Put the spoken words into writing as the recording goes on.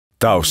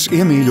Tavs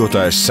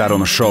iemīļotais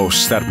sarunu šovs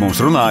Starp mums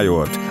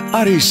runājot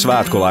arī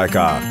svētku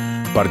laikā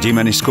par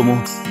ģimeniskumu,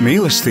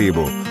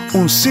 mīlestību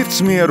un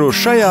sirdsmieru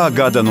šajā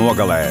gada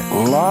nogalē.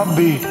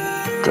 Labi,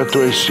 ka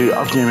tu esi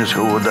apņēmies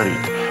kaut ko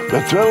darīt,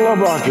 bet vēl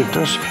labāk ir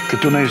tas, ka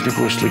tu neesi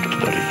neko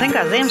sliktu darīt.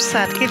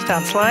 Ziemassvētki ir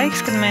tāds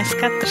laiks, kad mēs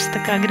katrs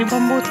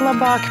gribam būt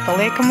labāki,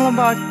 paliekam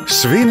labāki.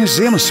 Svini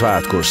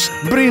Ziemassvētkus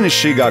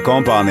brīnišķīgā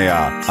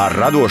kompānijā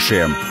ar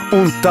radošiem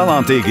un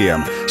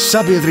talantīgiem,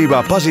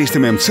 sabiedrībā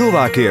pazīstamiem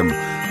cilvēkiem,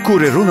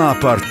 kuri runā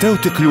par tev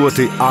tik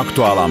ļoti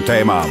aktuālām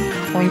tēmām.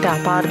 Viņa tā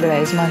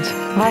pārdevēja man,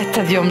 vai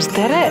tad jums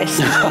derēs?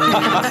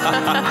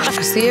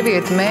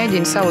 Sieviete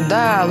mēģina savu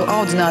dēlu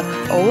audzināt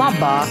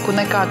labāku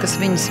nekā tas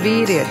viņas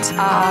vīrietis.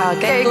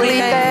 Ak,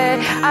 eglītē,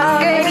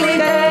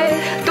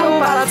 tu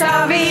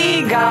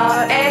pastāvīgā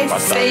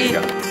esi.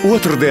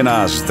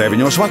 Otrdienās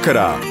 9:00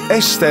 vakarā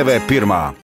STV 1.